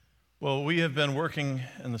Well, we have been working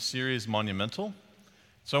in the series Monumental.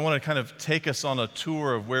 So I want to kind of take us on a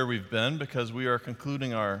tour of where we've been because we are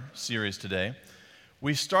concluding our series today.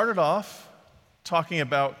 We started off talking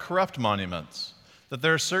about corrupt monuments, that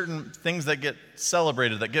there are certain things that get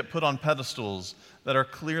celebrated, that get put on pedestals, that are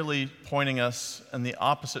clearly pointing us in the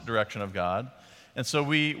opposite direction of God. And so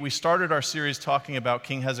we started our series talking about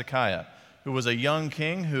King Hezekiah, who was a young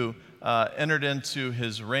king who entered into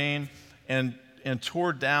his reign and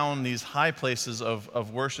tore down these high places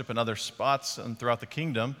of worship and other spots and throughout the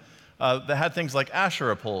kingdom that had things like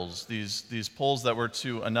Asherah poles, these poles that were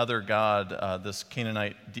to another god, this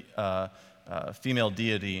Canaanite female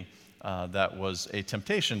deity that was a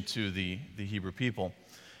temptation to the Hebrew people.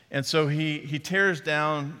 And so he tears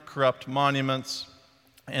down corrupt monuments,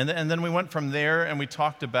 and then we went from there and we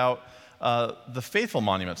talked about the faithful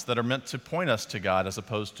monuments that are meant to point us to God as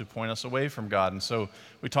opposed to point us away from God. And so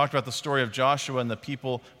we talked about the story of Joshua and the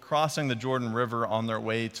people crossing the Jordan River on their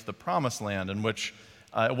way to the Promised Land, in which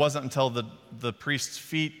it wasn't until the priest's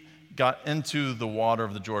feet got into the water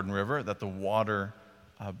of the Jordan River that the water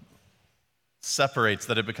separates,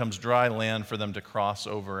 that it becomes dry land for them to cross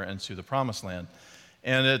over into the Promised Land.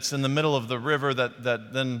 And it's in the middle of the river that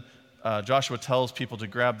then Joshua tells people to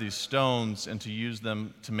grab these stones and to use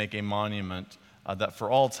them to make a monument that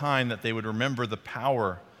for all time that they would remember the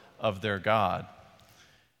power of their God.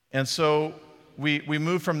 And so we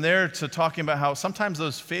move from there to talking about how sometimes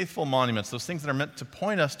those faithful monuments, those things that are meant to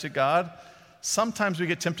point us to God, sometimes we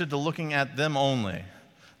get tempted to looking at them only,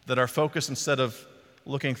 that our focus, instead of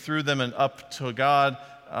looking through them and up to God,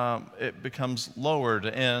 it becomes lowered.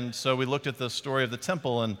 And so we looked at the story of the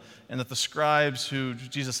temple and that the scribes who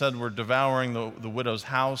Jesus said were devouring the widow's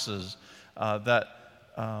houses, that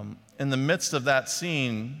in the midst of that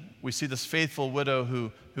scene, we see this faithful widow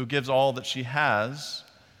who gives all that she has.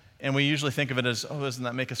 And we usually think of it as, oh, doesn't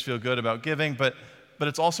that make us feel good about giving? But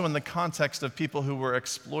it's also in the context of people who were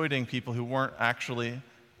exploiting people who weren't actually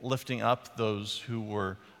lifting up those who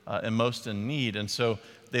were most in need. And so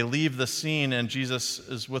they leave the scene, and Jesus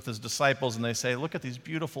is with his disciples, and they say, look at these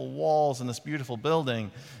beautiful walls and this beautiful building.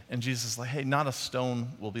 And Jesus is like, hey, not a stone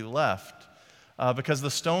will be left. Because the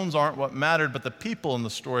stones aren't what mattered, but the people in the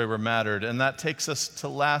story were mattered. And that takes us to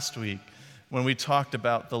last week when we talked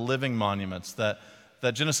about the living monuments, that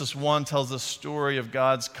Genesis 1 tells the story of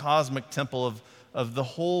God's cosmic temple, of the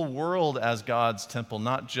whole world as God's temple,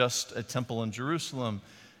 not just a temple in Jerusalem.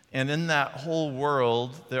 And in that whole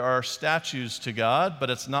world, there are statues to God, but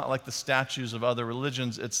it's not like the statues of other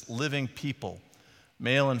religions. It's living people.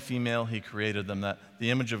 Male and female, he created them, that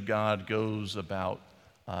the image of God goes about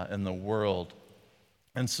in the world.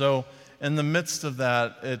 And so in the midst of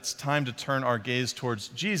that, it's time to turn our gaze towards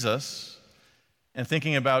Jesus and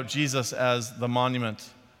thinking about Jesus as the monument,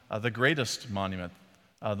 the greatest monument,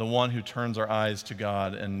 the one who turns our eyes to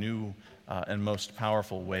God in new and most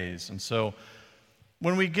powerful ways. And so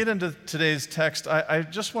when we get into today's text, I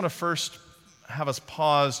just want to first have us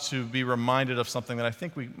pause to be reminded of something that I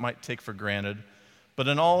think we might take for granted. But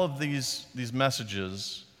in all of these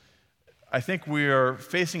messages, I think we are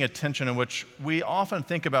facing a tension in which we often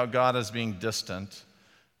think about God as being distant,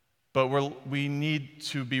 but we need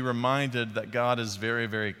to be reminded that God is very,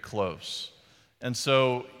 very close. And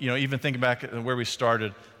so, even thinking back at where we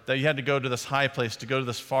started, that you had to go to this high place, to go to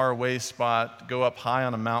this far away spot, go up high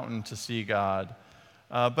on a mountain to see God.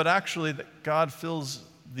 But actually, that God fills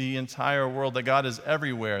the entire world, that God is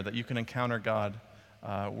everywhere, that you can encounter God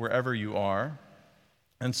wherever you are.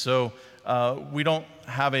 And so we don't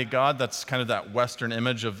have a God that's kind of that Western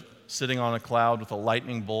image of sitting on a cloud with a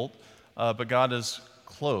lightning bolt, but God is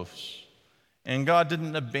close. And God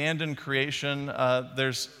didn't abandon creation.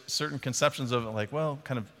 There's certain conceptions of it, like,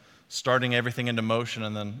 kind of starting everything into motion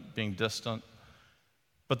and then being distant.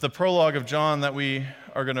 But the prologue of John that we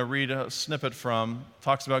are going to read a snippet from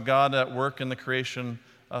talks about God at work in the creation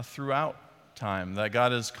throughout time, that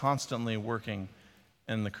God is constantly working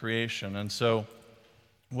in the creation. And so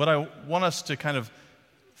what I want us to kind of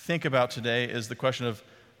think about today is the question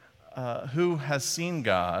of who has seen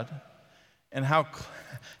God, and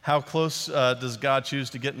how close does God choose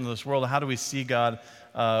to get into this world? How do we see God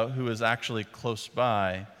who is actually close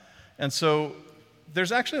by? And so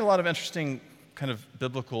there's actually a lot of interesting kind of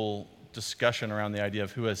biblical discussion around the idea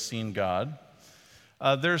of who has seen God.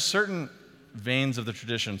 There's certain veins of the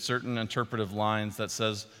tradition, certain interpretive lines that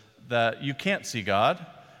says that you can't see God,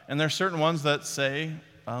 and there's certain ones that say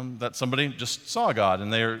that somebody just saw God,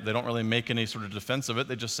 and they don't really make any sort of defense of it.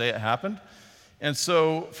 They just say it happened. And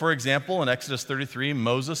so, for example, in Exodus 33,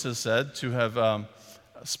 Moses is said to have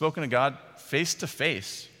spoken to God face to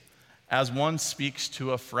face as one speaks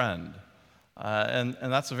to a friend. And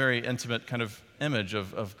that's a very intimate kind of image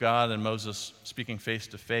of God and Moses speaking face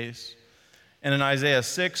to face. And in Isaiah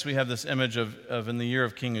 6, we have this image of in the year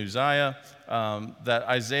of King Uzziah, that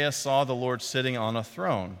Isaiah saw the Lord sitting on a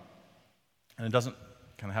throne. And it doesn't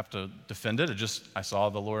kind of have to defend it. It just, I saw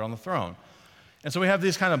the Lord on the throne. And so we have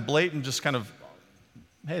these kind of blatant, just kind of,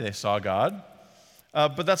 hey, they saw God.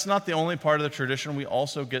 But that's not the only part of the tradition. We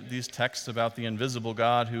also get these texts about the invisible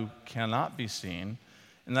God who cannot be seen.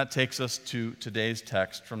 And that takes us to today's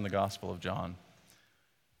text from the Gospel of John.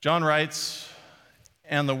 John writes,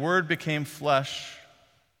 "And the Word became flesh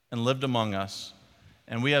and lived among us,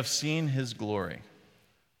 and we have seen his glory,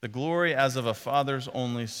 the glory as of a father's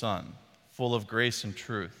only son, full of grace and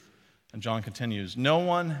truth." And John continues, "No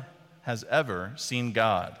one has ever seen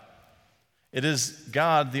God. It is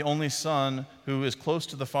God, the only Son, who is close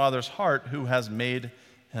to the Father's heart, who has made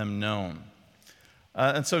him known."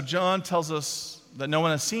 And so John tells us that no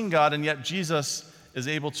one has seen God, and yet Jesus is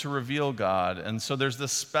able to reveal God. And so there's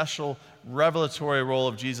this special revelatory role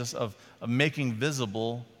of Jesus of making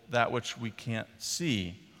visible that which we can't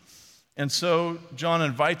see. And so John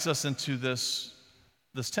invites us into this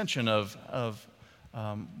tension of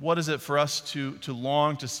what is it for us to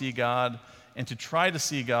long to see God and to try to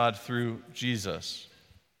see God through Jesus.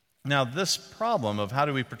 Now, this problem of how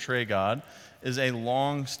do we portray God is a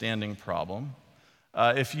long-standing problem.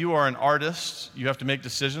 If you are an artist, you have to make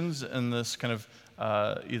decisions in this kind of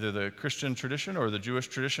either the Christian tradition or the Jewish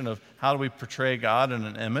tradition of how do we portray God in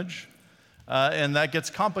an image. And that gets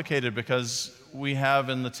complicated because we have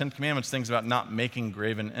in the Ten Commandments things about not making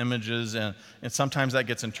graven images, and sometimes that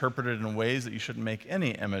gets interpreted in ways that you shouldn't make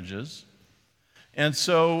any images. And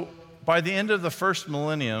so by the end of the first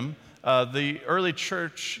millennium, the early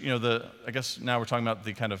church, I guess now we're talking about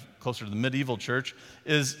the kind of closer to the medieval church,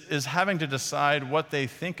 is having to decide what they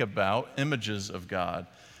think about images of God.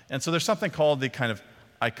 And so there's something called the kind of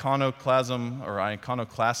iconoclasm or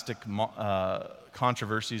iconoclastic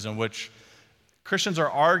controversies in which Christians are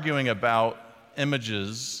arguing about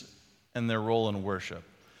images and their role in worship.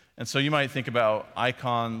 And so you might think about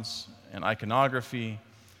icons and iconography,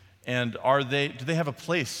 and do they have a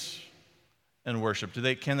place in worship?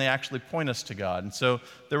 Can they actually point us to God? And so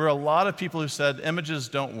there were a lot of people who said images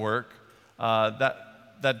don't work.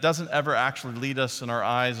 That doesn't ever actually lead us in our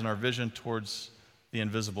eyes and our vision towards the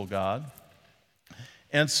invisible God.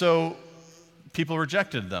 And so people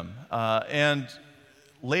rejected them. And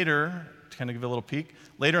later, to kind of give a little peek,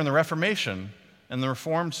 later in the Reformation and the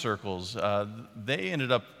Reformed circles, they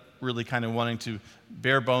ended up really kind of wanting to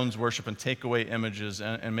bare bones worship and take away images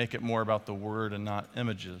and make it more about the Word and not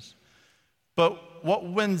images. But what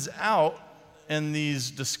wins out in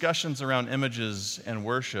these discussions around images and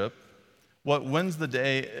worship, what wins the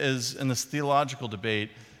day is, in this theological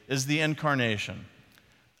debate, is the incarnation.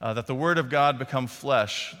 That the Word of God become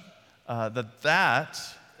flesh, that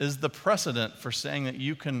is the precedent for saying that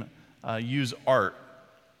you can use art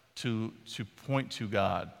to point to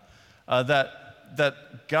God.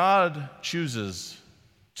 That God chooses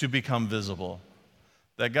to become visible,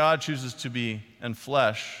 that God chooses to be in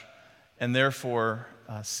flesh and therefore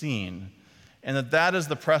seen, and that is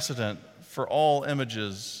the precedent for all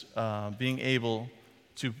images being able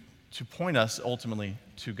to point us ultimately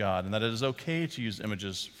to God, and that it is okay to use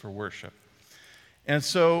images for worship. And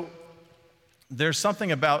so there's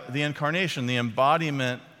something about the incarnation, the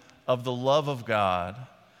embodiment of the love of God,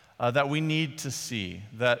 that we need to see,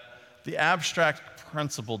 that the abstract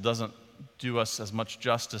principle doesn't do us as much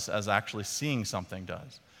justice as actually seeing something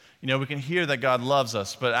does. We can hear that God loves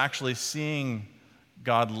us, but actually seeing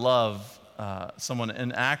God love someone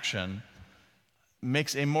in action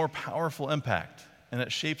makes a more powerful impact, and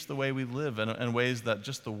it shapes the way we live in ways that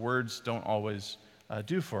just the words don't always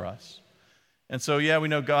do for us. And so, we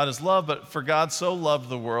know God is love, but for God so loved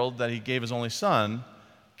the world that he gave his only Son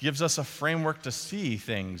gives us a framework to see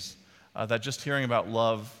things that just hearing about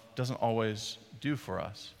love doesn't always do for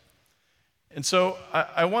us. And so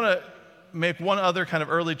I want to make one other kind of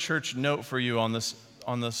early church note for you on this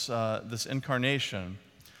incarnation,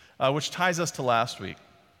 which ties us to last week.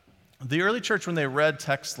 The early church, when they read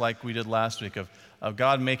texts like we did last week of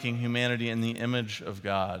God making humanity in the image of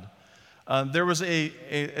God, there was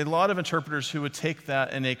a lot of interpreters who would take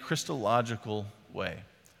that in a Christological way,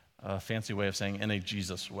 a fancy way of saying in a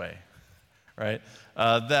Jesus way, right?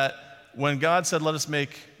 That when God said, "Let us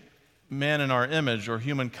make man in our image," or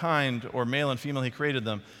humankind, or male and female, he created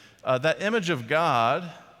them, that image of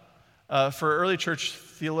God, for early church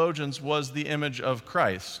theologians, was the image of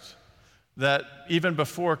Christ. That even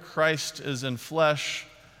before Christ is in flesh,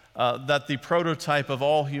 that the prototype of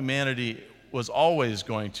all humanity was always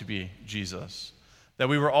going to be Jesus. that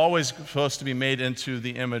we were always supposed to be made into the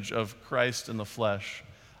image of Christ in the flesh,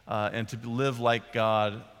 and to live like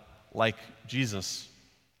God, like Jesus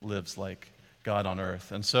lives like God on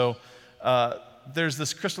earth. And so there's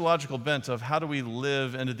this Christological bent of how do we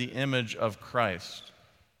live into the image of Christ?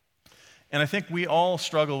 And I think we all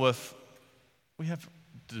struggle with, we have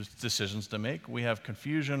decisions to make, we have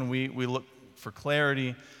confusion, we look for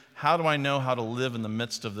clarity. How do I know how to live in the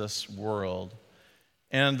midst of this world?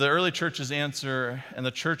 And the early church's answer, and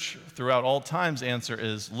the church throughout all time's answer,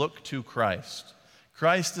 is look to Christ.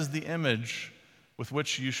 Christ is the image with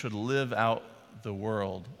which you should live out the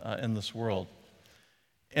world, in this world.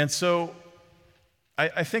 And so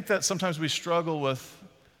I think that sometimes we struggle with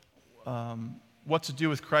what to do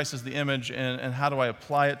with Christ as the image, and how do I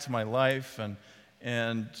apply it to my life,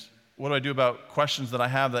 and what do I do about questions that I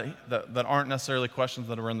have that aren't necessarily questions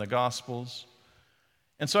that are in the Gospels.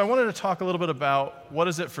 And so I wanted to talk a little bit about what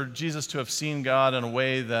is it for Jesus to have seen God in a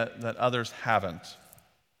way that others haven't.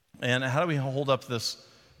 And how do we hold up this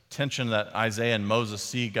tension that Isaiah and Moses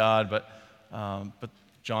see God, but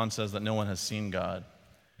John says that no one has seen God.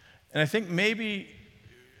 And I think maybe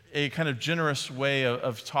a kind of generous way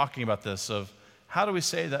of talking about this, of how do we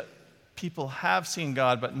say that people have seen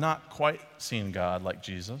God but not quite seen God like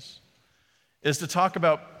Jesus, is to talk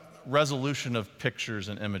about resolution of pictures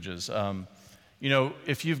and images.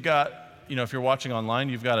 If you've got, if you're watching online,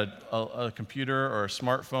 you've got a computer or a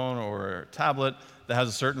smartphone or a tablet that has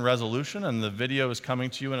a certain resolution, and the video is coming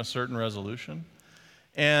to you in a certain resolution.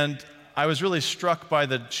 And I was really struck by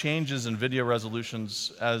the changes in video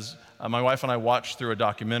resolutions as my wife and I watched through a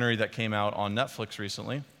documentary that came out on Netflix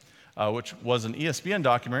recently, which was an ESPN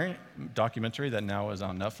documentary that now is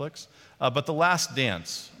on Netflix. But The Last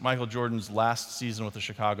Dance, Michael Jordan's last season with the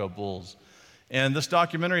Chicago Bulls. And this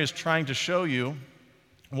documentary is trying to show you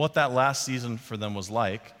what that last season for them was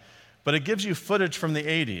like, but it gives you footage from the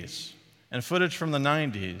 80s and footage from the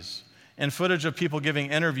 90s and footage of people giving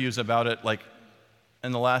interviews about it, like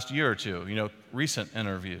in the last year or two, recent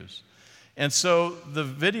interviews. And so the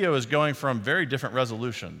video is going from very different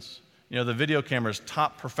resolutions. The video cameras,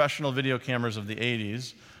 top professional video cameras of the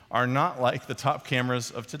 80s, are not like the top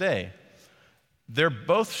cameras of today. They're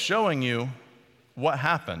both showing you what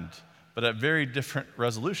happened, but at very different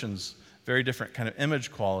resolutions, very different kind of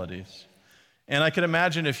image qualities. And I could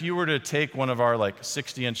imagine if you were to take one of our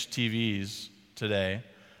 60-inch TVs today,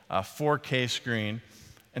 a 4K screen,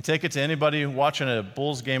 and take it to anybody watching a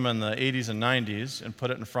Bulls game in the 80s and 90s and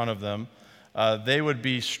put it in front of them, they would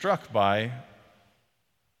be struck by,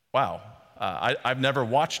 wow, I've never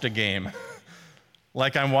watched a game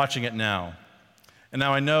like I'm watching it now. And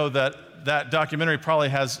now I know that documentary probably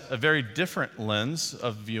has a very different lens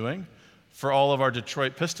of viewing. For all of our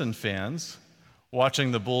Detroit Piston fans,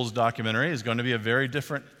 watching the Bulls documentary is going to be a very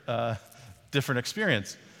different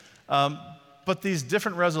experience. But these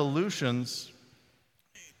different resolutions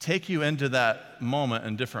take you into that moment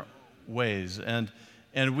in different ways. And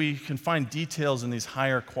we can find details in these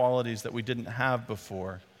higher qualities that we didn't have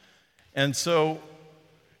before. And so,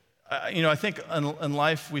 I think in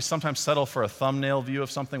life we sometimes settle for a thumbnail view of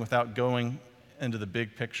something without going into the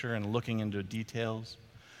big picture and looking into details.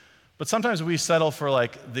 But sometimes we settle for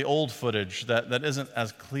the old footage that isn't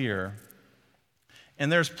as clear.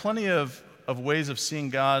 And there's plenty of ways of seeing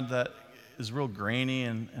God that is real grainy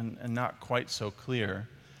and not quite so clear.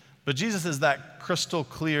 But Jesus is that crystal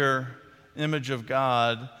clear image of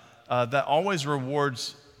God that always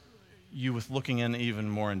rewards you with looking in even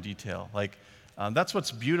more in detail. That's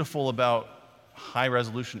what's beautiful about high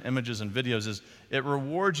resolution images and videos, is it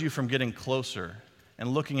rewards you from getting closer and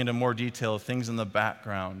looking into more detail of things in the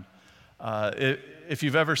background. If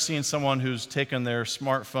you've ever seen someone who's taken their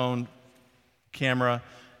smartphone camera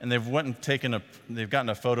and they've gotten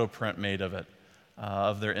a photo print made of it,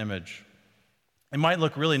 of their image. It might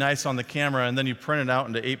look really nice on the camera, and then you print it out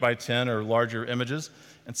into 8x10 or larger images,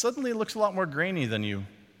 and suddenly it looks a lot more grainy than you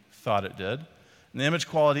thought it did. And the image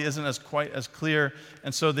quality isn't quite as clear,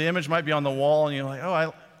 and so the image might be on the wall, and you're like,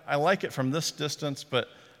 oh, I like it from this distance, but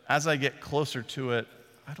as I get closer to it,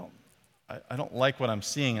 I don't like what I'm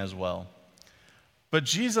seeing as well. But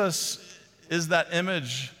Jesus is that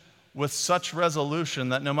image with such resolution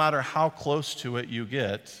that no matter how close to it you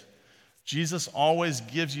get, Jesus always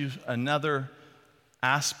gives you another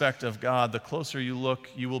aspect of God. The closer you look,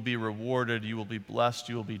 you will be rewarded, you will be blessed,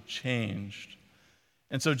 you will be changed.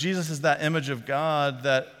 And so Jesus is that image of God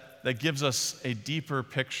that gives us a deeper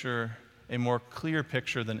picture, a more clear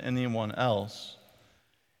picture than anyone else.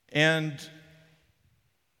 And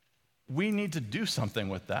we need to do something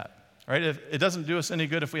with that, right? It doesn't do us any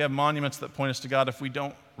good if we have monuments that point us to God if we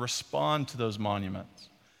don't respond to those monuments.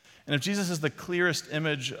 And if Jesus is the clearest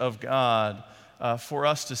image of God for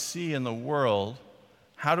us to see in the world,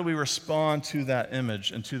 how do we respond to that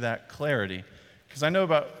image and to that clarity? Because I know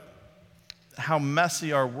about how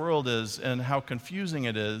messy our world is and how confusing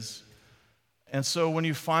it is. And so when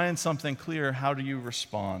you find something clear, how do you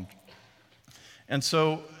respond? And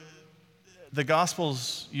so the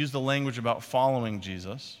Gospels use the language about following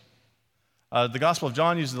Jesus. The Gospel of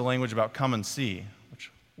John uses the language about come and see, which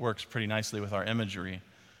works pretty nicely with our imagery.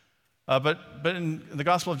 But in the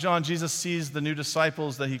Gospel of John, Jesus sees the new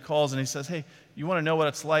disciples that he calls, and he says, hey, you want to know what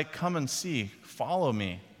it's like? Come and see. Follow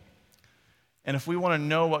me. And if we want to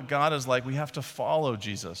know what God is like, we have to follow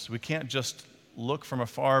Jesus. We can't just look from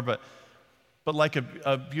afar, but like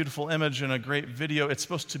a beautiful image and a great video, it's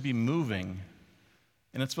supposed to be moving.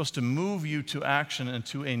 And it's supposed to move you to action and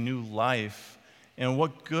to a new life. And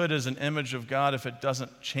what good is an image of God if it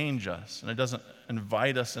doesn't change us and it doesn't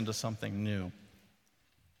invite us into something new?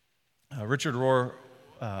 Richard Rohr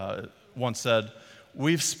once said,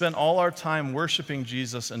 we've spent all our time worshiping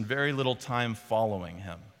Jesus and very little time following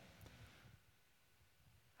him.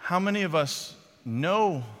 How many of us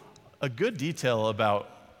know a good detail about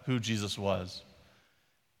who Jesus was?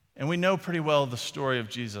 And we know pretty well the story of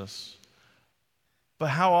Jesus. But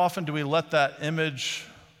how often do we let that image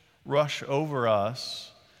rush over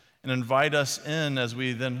us and invite us in as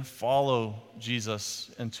we then follow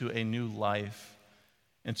Jesus into a new life,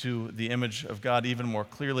 into the image of God even more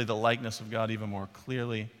clearly, the likeness of God even more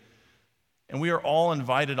clearly? And we are all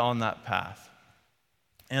invited on that path.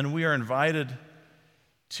 And we are invited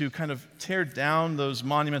to kind of tear down those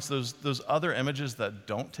monuments, those other images that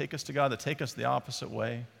don't take us to God, that take us the opposite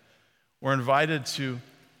way. We're invited to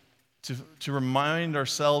remind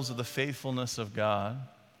ourselves of the faithfulness of God,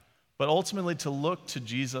 but ultimately to look to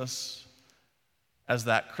Jesus as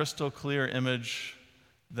that crystal clear image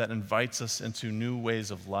that invites us into new ways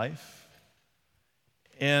of life.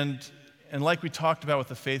 And like we talked about with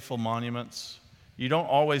the faithful monuments, you don't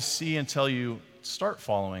always see until you start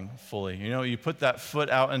following fully. You know, you put that foot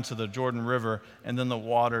out into the Jordan River and then the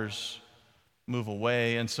waters move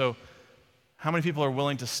away. And so how many people are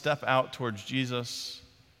willing to step out towards Jesus,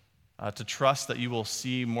 to trust that you will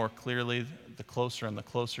see more clearly the closer and the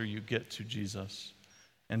closer you get to Jesus,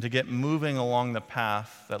 and to get moving along the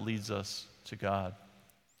path that leads us to God?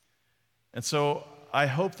 And so I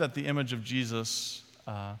hope that the image of Jesus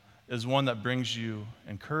is one that brings you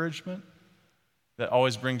encouragement, that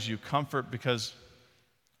always brings you comfort, because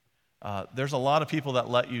there's a lot of people that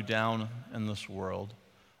let you down in this world.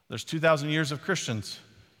 There's 2,000 years of Christians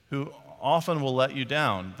who often will let you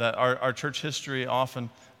down, that our church history often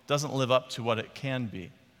doesn't live up to what it can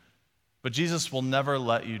be. But Jesus will never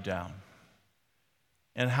let you down.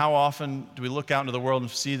 And how often do we look out into the world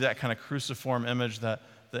and see that kind of cruciform image, that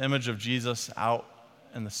the image of Jesus out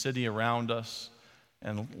in the city around us,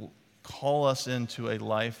 and call us into a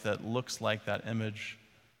life that looks like that image?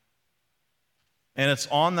 And it's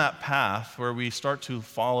on that path where we start to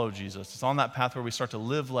follow Jesus. It's on that path where we start to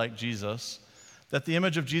live like Jesus that the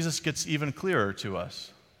image of Jesus gets even clearer to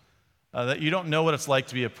us. That you don't know what it's like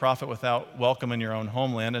to be a prophet without welcome in your own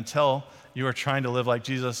homeland until you are trying to live like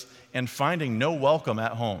Jesus and finding no welcome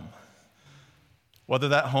at home. Whether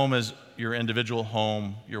that home is your individual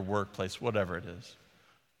home, your workplace, whatever it is.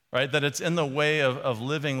 Right? That it's in the way of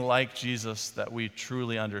living like Jesus that we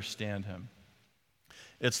truly understand him.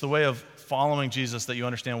 It's the way of following Jesus that you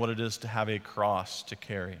understand what it is to have a cross to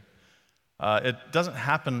carry. It doesn't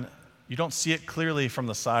happen, you don't see it clearly from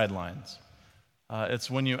the sidelines.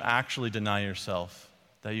 It's when you actually deny yourself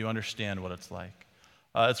that you understand what it's like.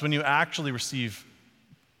 It's when you actually receive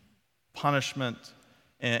punishment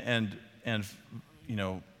and you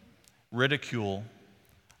know, ridicule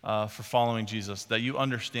for following Jesus that you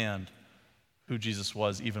understand who Jesus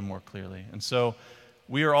was even more clearly. And so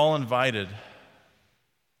we are all invited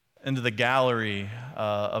into the gallery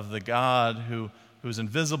of the God who is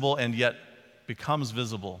invisible and yet becomes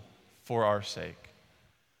visible for our sake,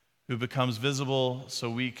 who becomes visible so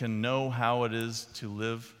we can know how it is to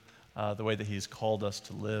live the way that he's called us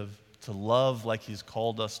to live, to love like he's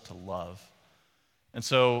called us to love. And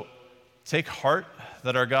so take heart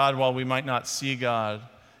that our God, while we might not see God,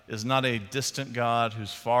 is not a distant God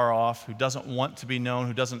who's far off, who doesn't want to be known,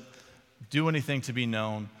 who doesn't do anything to be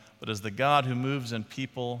known, but is the God who moves in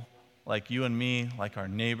people like you and me, like our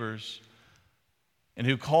neighbors, and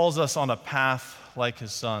who calls us on a path like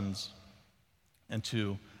his sons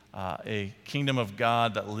into a kingdom of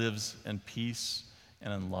God that lives in peace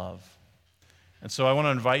and in love. And so I want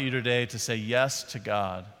to invite you today to say yes to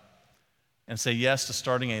God and say yes to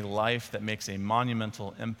starting a life that makes a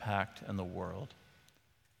monumental impact in the world.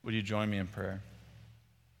 Would you join me in prayer?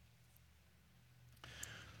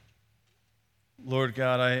 Lord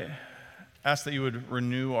God, I ask that you would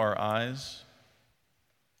renew our eyes,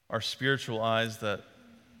 our spiritual eyes that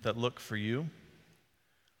look for you.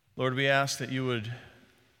 Lord, we ask that you would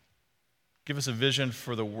give us a vision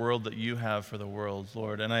for the world that you have for the world,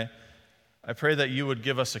 Lord. And I pray that you would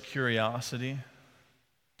give us a curiosity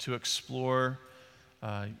to explore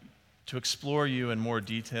you in more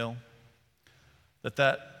detail.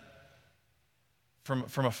 That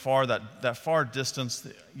from afar, that far distance,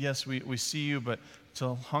 yes, we see you, but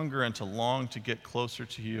to hunger and to long to get closer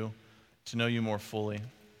to you, to know you more fully.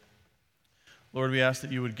 Lord, we ask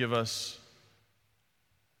that you would give us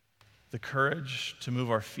the courage to move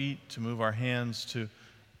our feet, to move our hands,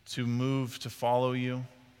 to move, to follow you,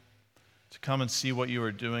 to come and see what you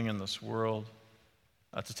are doing in this world,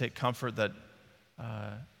 to take comfort that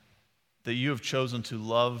you have chosen to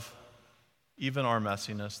love even our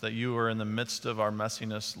messiness, that you are in the midst of our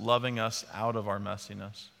messiness, loving us out of our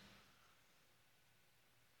messiness.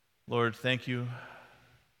 Lord, thank you.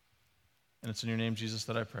 And it's in your name, Jesus,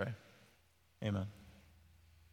 that I pray. Amen.